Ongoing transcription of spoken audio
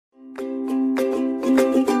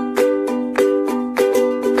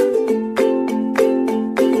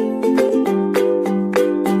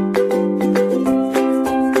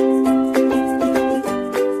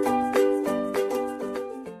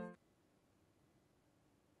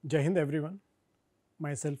Jai Hind everyone.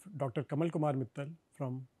 Myself Dr. Kamal Kumar Mittal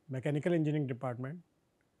from Mechanical Engineering Department.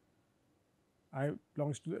 I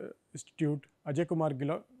belongs to the Institute Ajay Kumar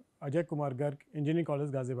Garg Engineering College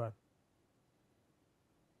Ghaziabad.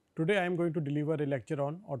 Today I am going to deliver a lecture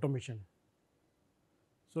on automation.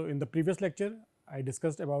 So in the previous lecture I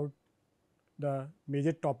discussed about the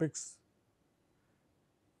major topics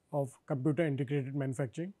of computer integrated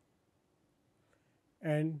manufacturing,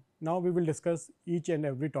 and now we will discuss each and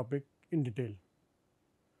every topic in detail.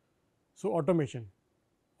 So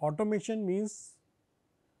automation means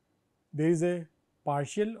there is a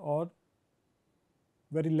partial or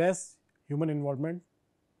very less human involvement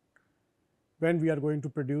when we are going to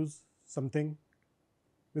produce something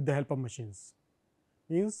with the help of machines.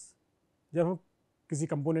 Means जब हम किसी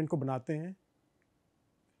component को बनाते हैं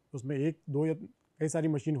उसमें एक दो या कई सारी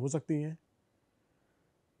मशीन हो सकती हैं,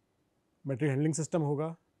 मटेरियल हैंडलिंग सिस्टम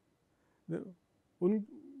होगा। उन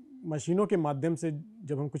मशीनों के माध्यम से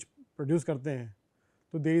जब हम कुछ प्रोड्यूस करते हैं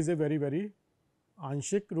तो there is a very very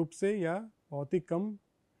आंशिक रूप से या बहुत ही कम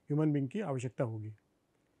ह्यूमन बीइंग की आवश्यकता होगी।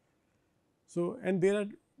 So and there are,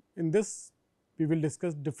 in this we will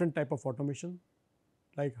discuss different type of automation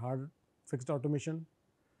like hard fixed automation,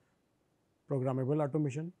 programmable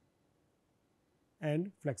automation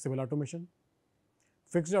and flexible automation.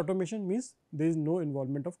 Fixed automation means there is no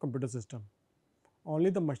involvement of computer system, only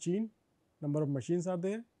the machine, number of machines are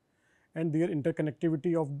there and their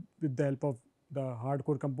interconnectivity of with the help of the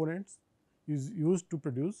hardcore components is used to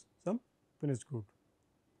produce some finished good.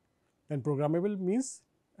 Then programmable means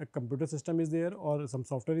a computer system is there or some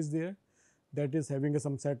software is there that is having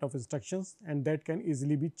some set of instructions and that can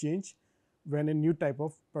easily be changed when a new type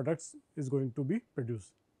of products is going to be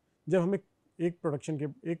produced. जब हमें एक production के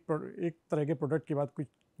एक तरह के product के बाद कुछ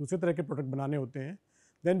दूसरे तरह के प्रोडक्ट बनाने होते हैं,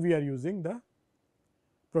 then we are using the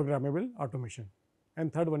programmable automation.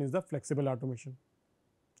 And third one is the flexible automation.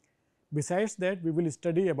 Besides that, we will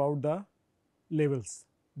study about the levels,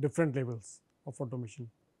 different levels of automation,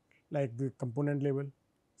 like the component level,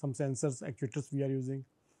 some sensors, actuators we are using.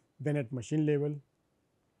 Then at machine level,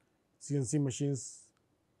 CNC machines,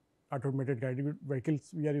 automated guided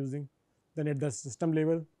vehicles we are using. Then at the system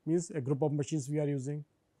level means a group of machines we are using.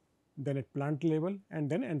 Then at plant level and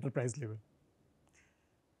then enterprise level.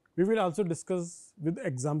 We will also discuss with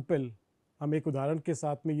example. हम एक उदाहरण के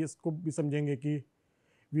साथ में ये इसको भी समझेंगे कि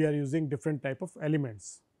we are using different type of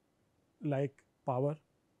elements like power,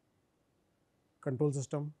 control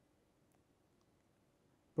system,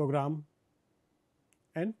 program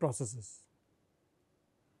and processes.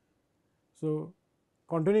 So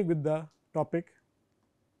continuing with the topic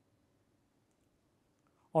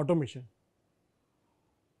automation.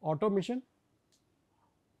 Automation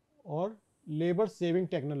or labor saving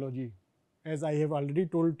technology, as I have already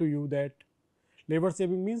told to you that labor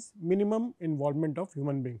saving means minimum involvement of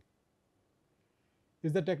human being,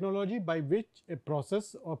 is the technology by which a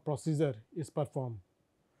process or procedure is performed.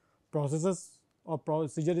 Processes or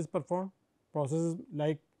procedure is performed. Processes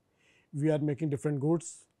like we are making different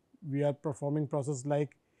goods, we are performing process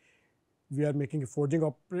like we are making a forging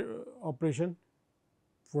operation.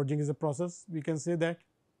 Forging is a process, we can say that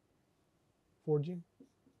forging.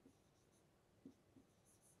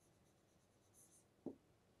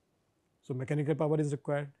 So mechanical power is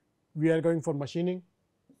required. We are going for machining.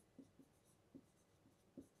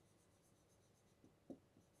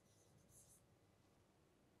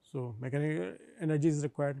 So mechanical energy is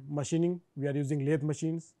required. Machining, we are using lathe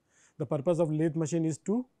machines. The purpose of lathe machine is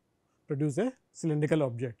to produce a cylindrical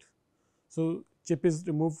object. So chips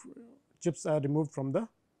are removed from the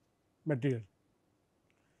material.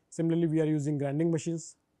 Similarly, we are using grinding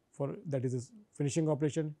machines for that is a finishing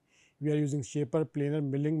operation. We are using shaper, planer,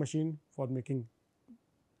 milling machine for making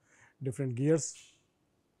different gears.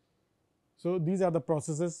 So these are the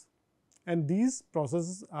processes, and these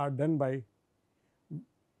processes are done by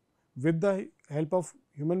with the help of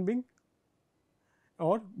human being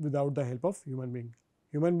और without the help of human being.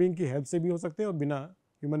 Human being की help से भी हो सकते हैं और बिना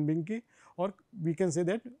human being की, और we can say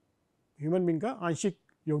that human being का आंशिक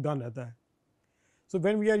योगदान रहता है. So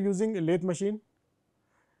when we are using lathe machine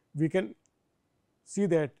we can see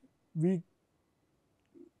that we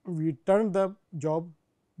turn the job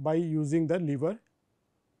by using the lever,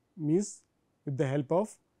 means with the help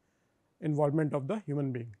of involvement of the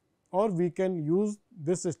human being, or we can use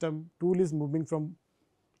this system. Tool is moving from,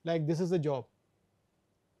 like this is the job,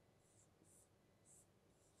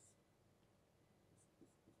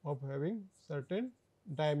 of having certain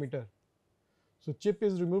diameter. So chip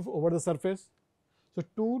is removed over the surface. So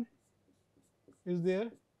tool is there,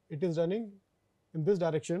 it is running in this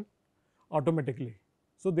direction automatically.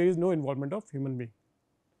 So there is no involvement of human being.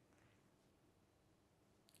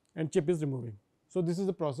 and chip is removing. So, this is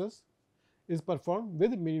the process is performed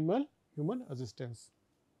with minimal human assistance.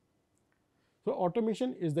 So,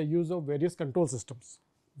 automation is the use of various control systems.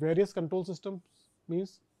 Various control systems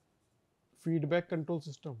means feedback control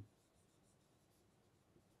system,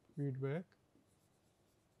 feedback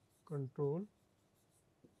control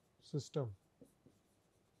system.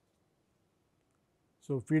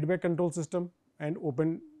 So, feedback control system and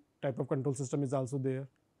open type of control system is also there.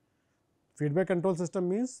 Feedback control system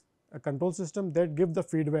means a control system that gives the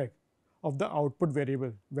feedback of the output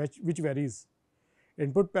variable which varies.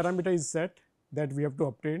 Input parameter is set that we have to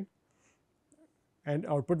obtain and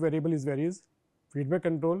output variable is varies. Feedback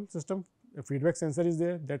control system, a feedback sensor is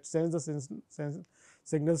there that sends the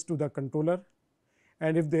signals to the controller,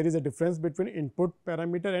 and if there is a difference between input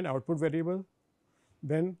parameter and output variable,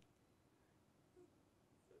 then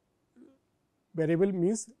variable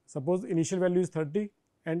means suppose initial value is 30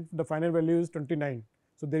 and the final value is 29.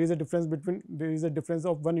 So, there is a difference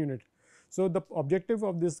of 1 unit. So, the objective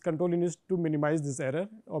of this control unit is to minimize this error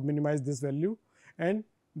or minimize this value and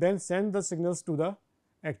then send the signals to the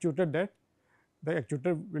actuator that the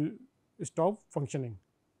actuator will stop functioning.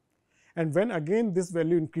 And when again this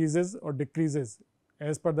value increases or decreases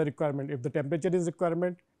as per the requirement, if the temperature is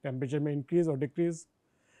requirement, temperature may increase or decrease,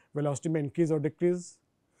 velocity may increase or decrease.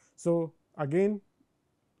 So, again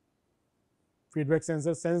feedback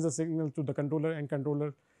sensor sends the signal to the controller and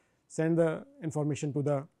controller send the information to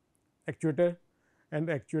the actuator and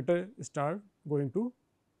the actuator start going to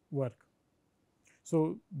work.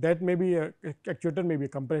 So, that may be a actuator may be a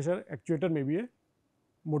compressor, actuator may be a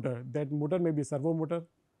motor, that motor may be a servo motor,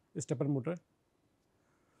 stepper motor.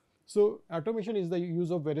 So, automation is the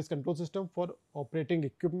use of various control system for operating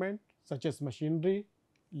equipment such as machinery,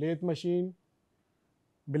 lathe machine,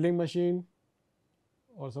 milling machine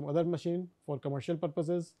or some other machine for commercial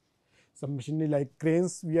purposes, some machinery like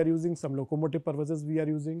cranes we are using, some locomotive purposes we are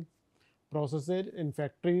using, processes in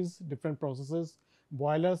factories, different processes,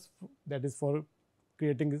 boilers that is for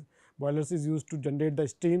creating, boilers is used to generate the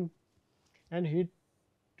steam, and heat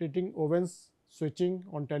treating ovens, switching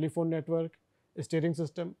on telephone network, steering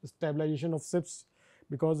system, stabilization of ships,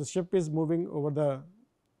 because the ship is moving over the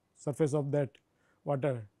surface of that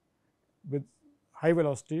water with high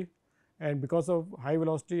velocity, and because of high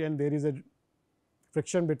velocity and there is a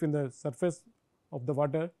friction between the surface of the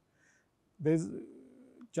water, there is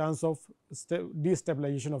chance of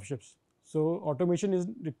destabilization of ships. So, automation is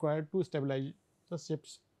required to stabilize the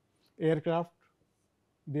ships. Aircraft,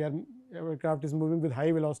 their aircraft is moving with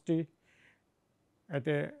high velocity at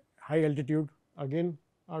a high altitude, again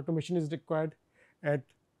automation is required at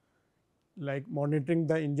like monitoring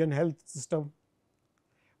the engine health system,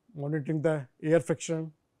 monitoring the air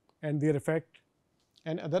friction and their effect,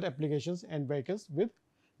 and other applications and vehicles with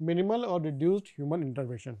minimal or reduced human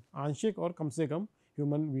intervention, आंशिक और कम से कम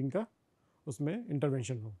human being का उसमें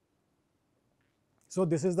intervention हो. So,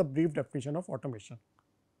 this is the brief definition of automation.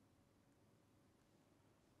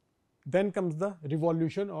 Then comes the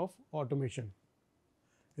revolution of automation.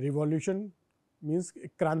 Revolution means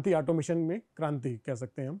क्रांति, automation में क्रांति कह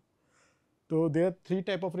सकते हैं हम. तो there are 3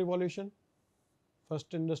 type of revolution,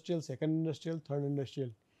 first industrial, second industrial, third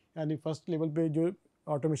industrial. यानी फर्स्ट लेवल पे जो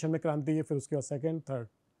ऑटोमेशन में क्रांति है, फिर उसके बाद सेकंड, थर्ड.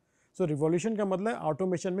 सो रिवॉल्यूशन का मतलब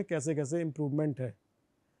ऑटोमेशन में कैसे कैसे इम्प्रूवमेंट है.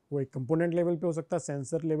 वो एक कंपोनेंट लेवल पे हो सकता है,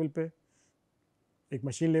 सेंसर लेवल पे, एक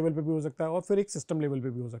मशीन लेवल पे भी हो सकता है और फिर एक सिस्टम लेवल पे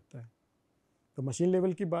भी हो सकता है. तो मशीन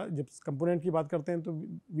लेवल की बात, जब कंपोनेंट की बात करते हैं तो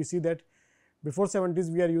we see that before 70s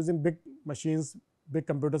we are using big machines, big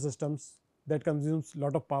computer systems that consumes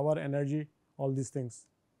lot of power, energy, all these things.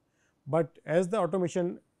 But as the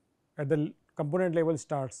automation at the component level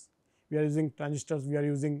starts, we are using transistors, we are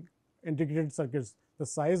using integrated circuits, the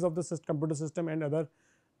size of the computer system and other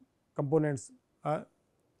components are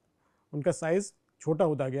उनका size छोटा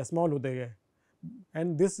होता गया, small होता गया,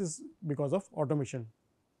 and this is because of automation.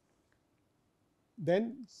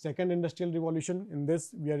 Then second industrial revolution, in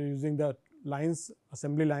this we are using the lines,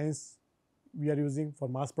 assembly lines we are using for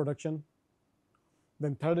mass production.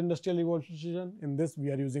 Then third industrial revolution, in this we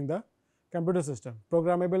are using the computer system,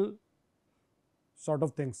 programmable sort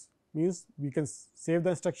of things, means we can save the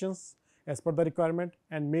instructions as per the requirement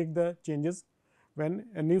and make the changes when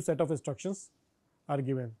a new set of instructions are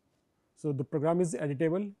given. So, the program is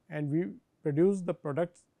editable and we produce the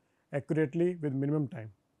products accurately with minimum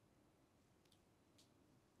time.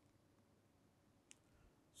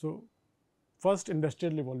 So, first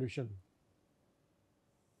industrial revolution.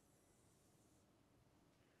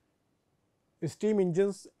 Steam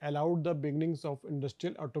engines allowed the beginnings of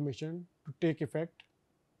industrial automation to take effect.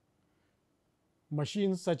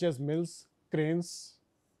 Machines such as mills, cranes,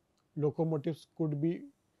 locomotives could be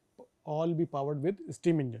all be powered with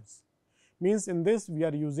steam engines. Means in this we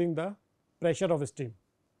are using the pressure of steam.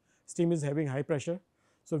 Steam is having high pressure.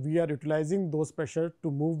 So, we are utilizing those pressure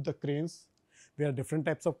to move the cranes. There are different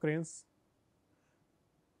types of cranes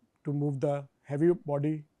to move the heavy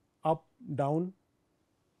body up, down,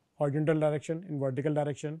 horizontal direction, in vertical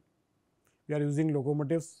direction. We are using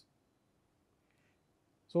locomotives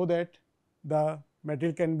so that the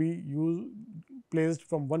material can be placed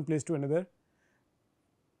from one place to another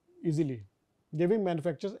easily, giving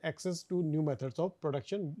manufacturers access to new methods of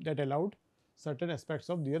production that allowed certain aspects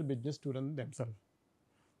of their business to run themselves.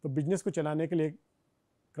 तो business को चलाने के लिए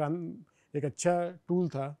एक अच्छा tool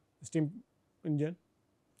था steam engine.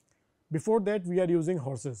 Before that we are using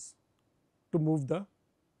horses to move the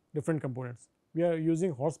different components. We are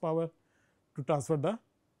using horsepower to transfer the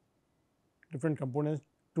different components.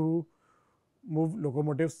 To move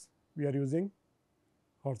locomotives, we are using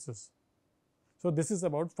horses. So, this is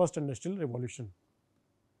about first industrial revolution.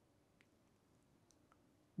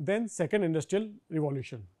 Then second industrial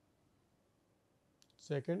revolution.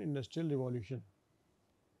 Second industrial revolution.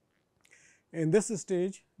 In this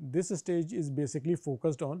stage is basically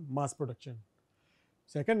focused on mass production.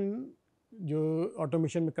 Second जो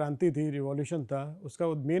automation में क्रांति थी, revolution था, उसका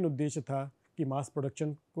main उद्देश्य था कि mass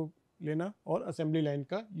production को लेना और असेंबली लाइन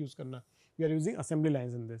का यूज़ करना. We are using assembly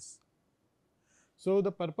lines in this. So the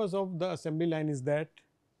purpose of the assembly line is that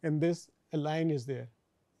in this a line is there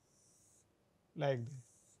like this.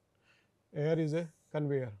 Here is a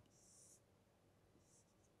conveyor.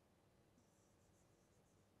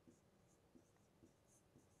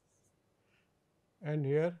 And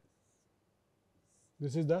here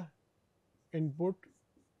this is the input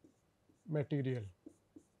material.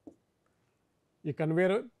 ये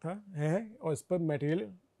conveyor था है और इस पर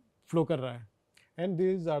material flow कर रहा है. And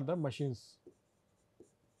these are the machines.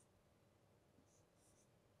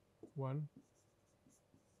 1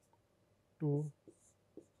 2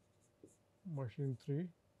 machine 3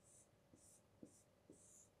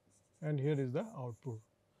 and here is the output.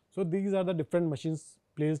 So, these are the different machines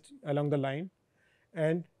placed along the line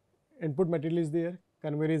and input material is there,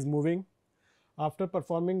 conveyor is moving. After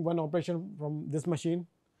performing one operation from this machine,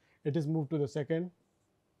 it is moved to the second,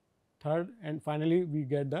 third and finally, we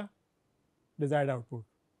get the desired output.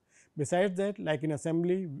 Besides that, like in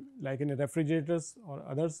assembly, like in refrigerators or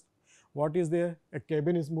others, what is there? A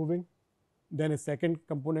cabin is moving, then a second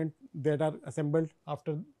component that are assembled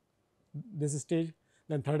after this stage,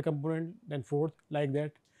 then third component, then fourth, like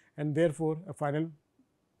that, and therefore, a final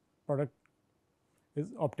product is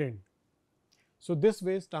obtained. So, this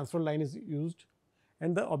way transfer line is used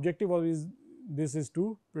and the objective of this is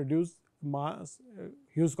to produce mass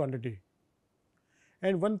huge quantity.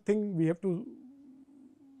 And one thing we have to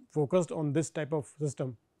focus on this type of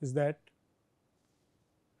system is that,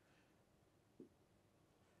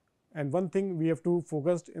 and one thing we have to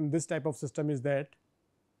focus in this type of system is that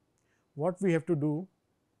what we have to do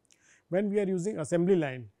when we are using assembly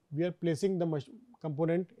line, we are placing the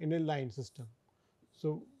component in a line system.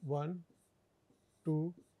 So, 1,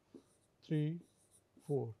 2, 3,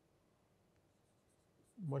 4,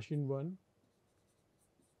 machine 1,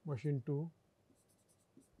 machine 2,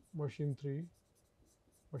 machine 3,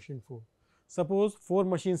 machine 4. Suppose 4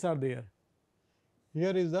 machines are there.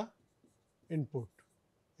 Here is the input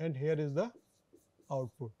and here is the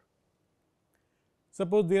output.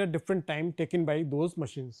 Suppose there are different time taken by those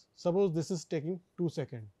machines. Suppose this is taking 2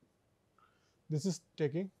 seconds, this is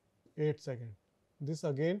taking 8 seconds, this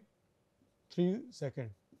again 3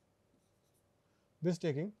 seconds, this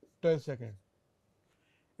taking 12 seconds.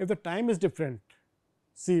 If the time is different,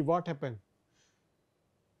 see what happened.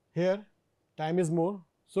 Here time is more.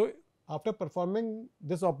 So, after performing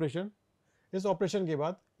this operation के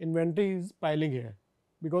बाद inventory is piling here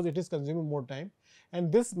because it is consuming more time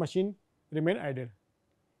and this machine remain idle.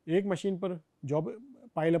 एक machine पर job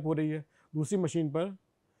pile up हो रही है, दूसरी machine पर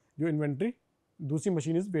जो इन्वेंट्री दूसरी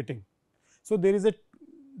machine is waiting. So there is a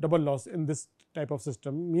double loss in this type of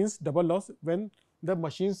system. Means double loss when the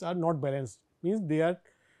machines are not balanced, means they are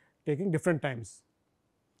taking different times.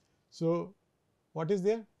 So, what is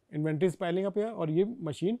there? Inventory is piling up here और ये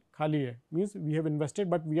machine खाली है, means we have invested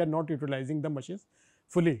but we are not utilizing the machines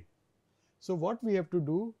fully. So, what we have to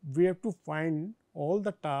do? We have to find all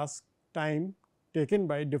the task time taken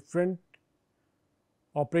by different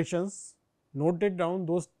operations, note it down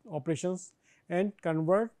those operations and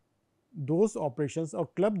convert those operations or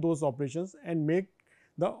club those operations and make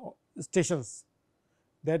the stations,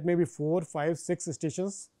 that may be 4, 5, 6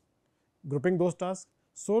 stations, grouping those tasks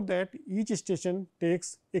so that each station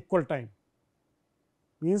takes equal time,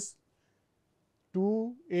 means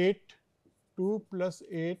 2, 8, 2 plus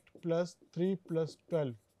 8 plus 3 plus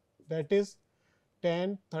 12, that is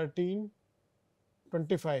 10, 13,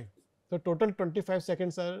 25. So total 25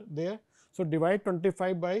 seconds are there. So divide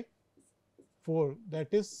 25 by 4,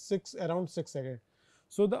 that is 6, around 6 seconds.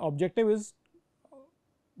 So the objective is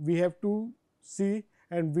we have to see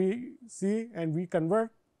and we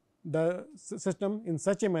convert the system in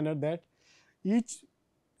such a manner that each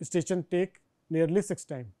station take nearly 6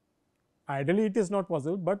 time. Ideally it is not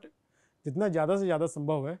possible, but जितना ज़्यादा से ज़्यादा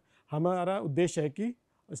संभव है, हमारा उद्देश्य है कि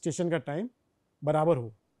स्टेशन का टाइम बराबर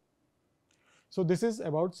हो. So this is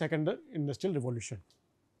about second industrial revolution.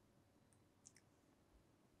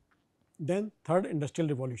 Then third industrial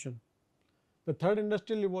revolution. The third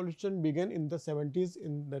industrial revolution began in the 70s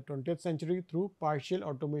in the 20th century through partial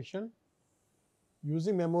automation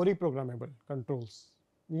using memory programmable controls.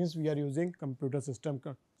 Means we are using computer system,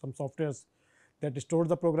 some softwares that store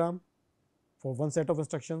the program for one set of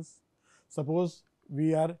instructions. Suppose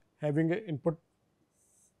we are having an input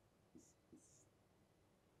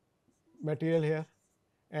material here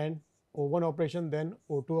and O1 operation, then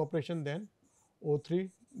O2 operation, then O3,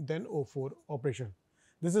 then O4 operation.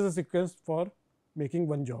 This is a sequence for making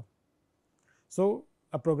one job. So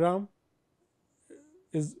a program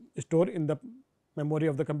is stored in the memory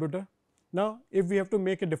of the computer. Now if we have to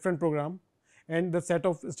make a different program and the set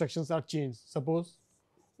of instructions are changed, suppose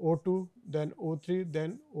O2, then O3,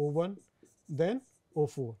 then O1, then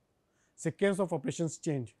O4, sequence of operations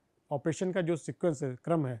change. Operation का जो sequence है,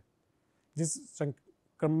 क्रम है, जिस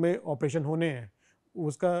क्रम में operation होने हैं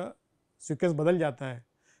उसका सीक्वेंस बदल जाता है.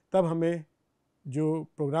 तब हमें जो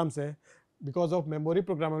प्रोग्राम्स है, because of memory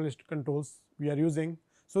programmable controls we are using,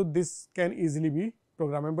 so this can easily B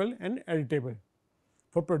programmable and editable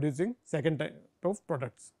for producing second type of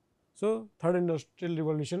products. So third industrial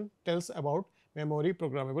revolution tells about memory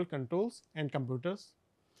programmable controls and computers.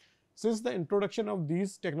 Since the introduction of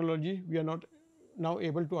these technology, we are not now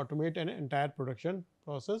able to automate an entire production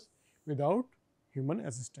process without human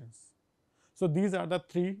assistance. So these are the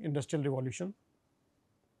three industrial revolution.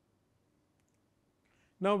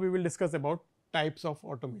 Now we will discuss about types of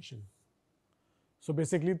automation. So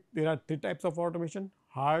basically there are three types of automation: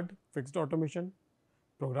 hard fixed automation,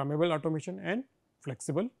 programmable automation and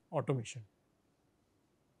flexible automation.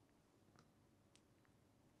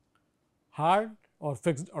 Hard और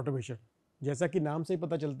fixed automation, जैसा कि नाम से ही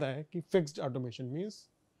पता चलता है कि fixed automation means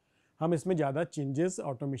हम इसमें ज़्यादा changes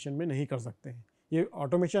automation में नहीं कर सकते हैं. ये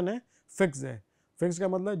automation है, fixed है. fixed का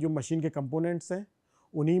मतलब जो मशीन के components हैं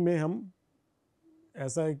उन्हीं में हम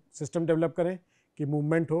ऐसा एक सिस्टम डेवलप करें कि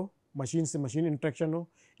मूवमेंट हो, मशीन से मशीन इंटरेक्शन हो,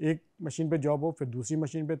 एक मशीन पे जॉब हो, फिर दूसरी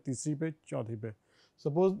मशीन पे, तीसरी पे, चौथी पे.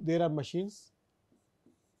 Suppose there are machines,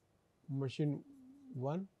 machine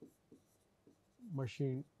 1,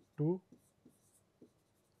 machine 2,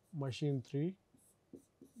 machine 3,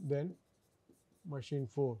 then machine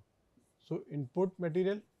 4. So input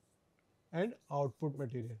material and output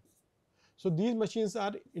material. So these machines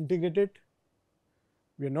are integrated.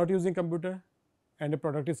 We are not using computer and a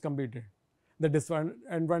product is completed. The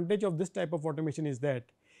disadvantage of this type of automation is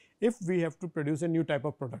that if we have to produce a new type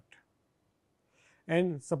of product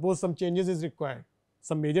and suppose some changes is required,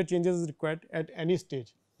 some major changes is required at any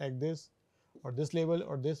stage like this or this level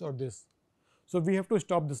or this or this. So we have to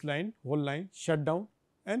stop this line, whole line, shut down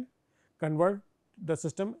and convert the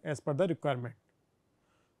system as per the requirement.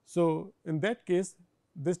 So in that case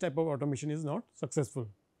this type of automation is not successful,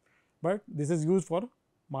 but this is used for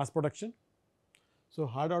mass production. So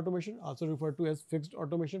hard automation, also referred to as fixed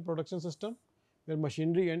automation production system, where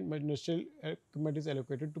machinery and industrial equipment is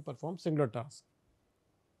allocated to perform singular tasks.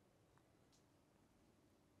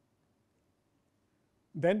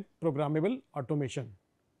 Then programmable automation.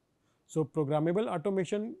 So programmable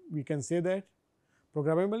automation, we can say that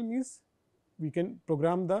programmable means we can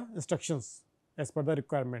program the instructions as per the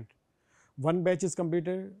requirement. One batch is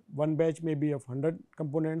completed, one batch may be of 100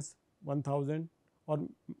 components, 1000 or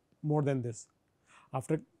more than this.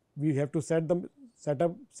 After we have to set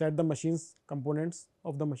the machines components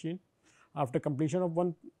of the machine. After completion of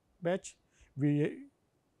one batch,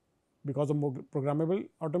 because of programmable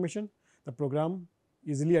automation, the program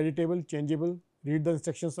easily editable, changeable, read the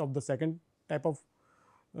instructions of the second type of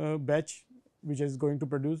batch which is going to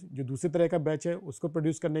produce. जो दूसरे तरह का batch है उसको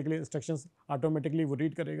produce करने के लिए instructions automatically वो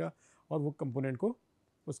read करेगा और वो component को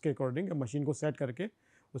उसके according machine को set करके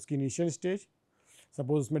उसकी initial stage,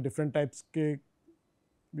 suppose उसमें different types के,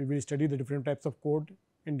 we will study the different types of code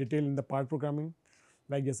in detail in the part programming,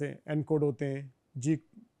 like जैसे N code होते हैं, G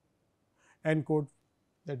N code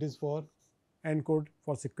that is for N code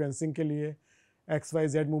for sequencing के लिए, X Y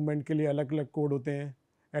Z movement के लिए अलग अलग code होते हैं,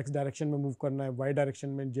 X direction में move करना है, Y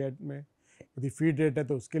direction में, Z में, यदि फीड रेट है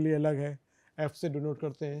तो उसके लिए अलग है, F से डिनोट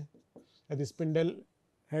करते हैं। यदि स्पिंडल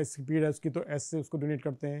है, स्पीड है उसकी, तो S से उसको डिनोट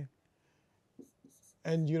करते हैं।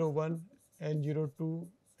 N01, N02,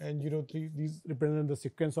 N03, these represent the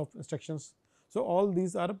sequence of instructions. So all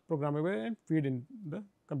these are programmable and feed in the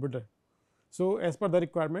computer. So as per the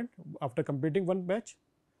requirement, after completing one batch,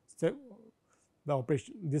 so the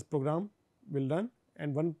operation, this program will run,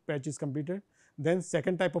 and one batch is completed. Then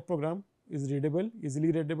second type of program is readable,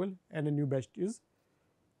 easily readable, and a new batch is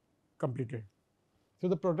completed. So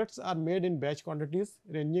the products are made in batch quantities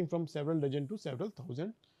ranging from several dozen to several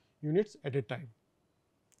thousand units at a time.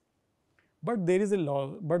 But there is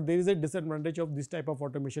a disadvantage of this type of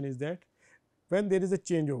automation is that when there is a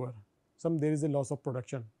changeover, there is a loss of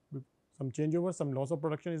production, some changeover, some loss of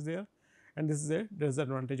production is there, and this is a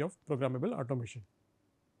disadvantage of programmable automation.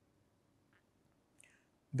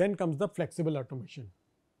 Then comes the flexible automation.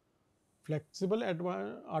 Flexible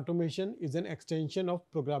automation is an extension of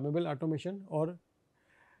programmable automation, or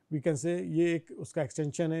we can say ये एक उसका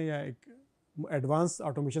extension है या एक advanced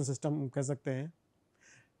automation system कह सकते हैं।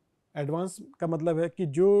 Advance का मतलब है कि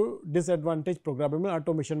जो डिसएडवांटेज प्रोग्रामेबल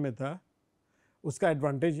ऑटोमेशन में था उसका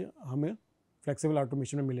एडवांटेज हमें फ्लेक्सिबल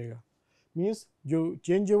ऑटोमेशन में मिलेगा। मीन्स जो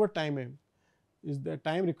चेंज ओवर टाइम है is the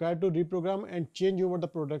time required to reprogram and change over the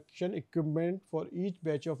production equipment for each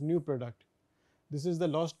batch of new product. This is the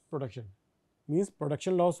lost production. Means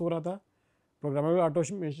production loss हो रहा था programmable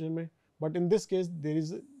automation में, but in this case there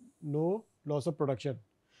is no loss of production.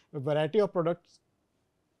 A variety of products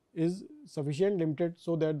is sufficient limited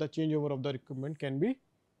so that the changeover of the equipment can be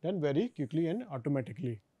done very quickly and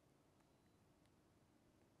automatically.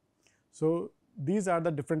 So these are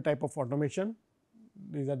the different type of automation.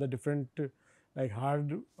 These are the different like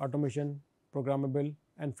hard automation, programmable,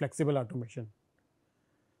 and flexible automation.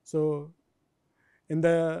 So in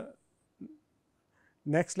the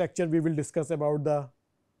next lecture we will discuss about the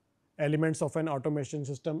elements of an automation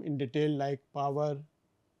system in detail, like power,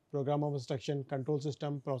 program of instruction, control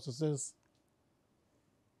system, processes,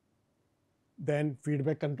 then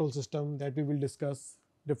feedback control system that we will discuss,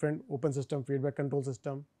 different open system feedback control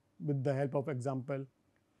system with the help of example,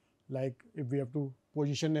 like if we have to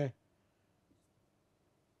position a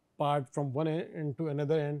part from one end to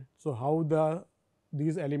another end, so how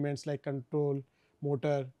these elements like control,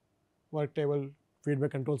 motor, work table,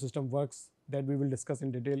 feedback control system works, that we will discuss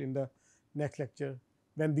in detail in the next lecture.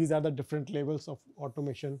 Then these are the different levels of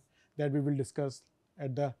automation that we will discuss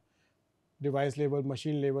at the device level,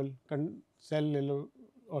 machine level, cell level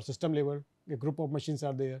or system level. A group of machines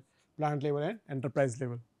are there, plant level and enterprise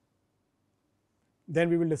level. Then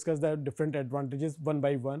we will discuss the different advantages one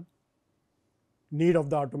by one, need of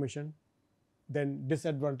the automation, then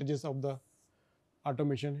disadvantages of the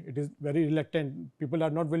automation. It is very reluctant, people are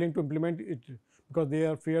not willing to implement it because they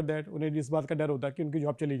are fear that उन्हें इस बात का डर होता है कि उनकी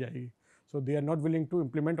job चली जाएगी, so they are not willing to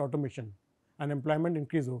implement automation, unemployment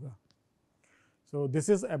increase होगा. So this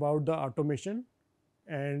is about the automation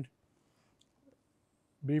and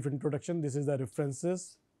brief introduction. This is the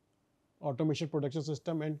references, automation production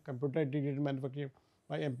system and computer integrated manufacturing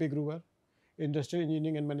by MP Gruber, industrial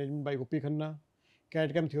engineering and management by OP Khanna,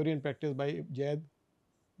 CAD/CAM theory and practice by Jaid.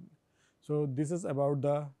 So this is about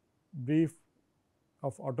the brief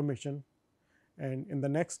of automation, and in the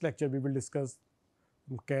next lecture we will discuss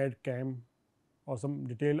CAD/CAM or some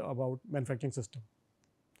detail about manufacturing system.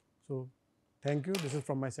 So thank you. This is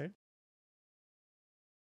from my side.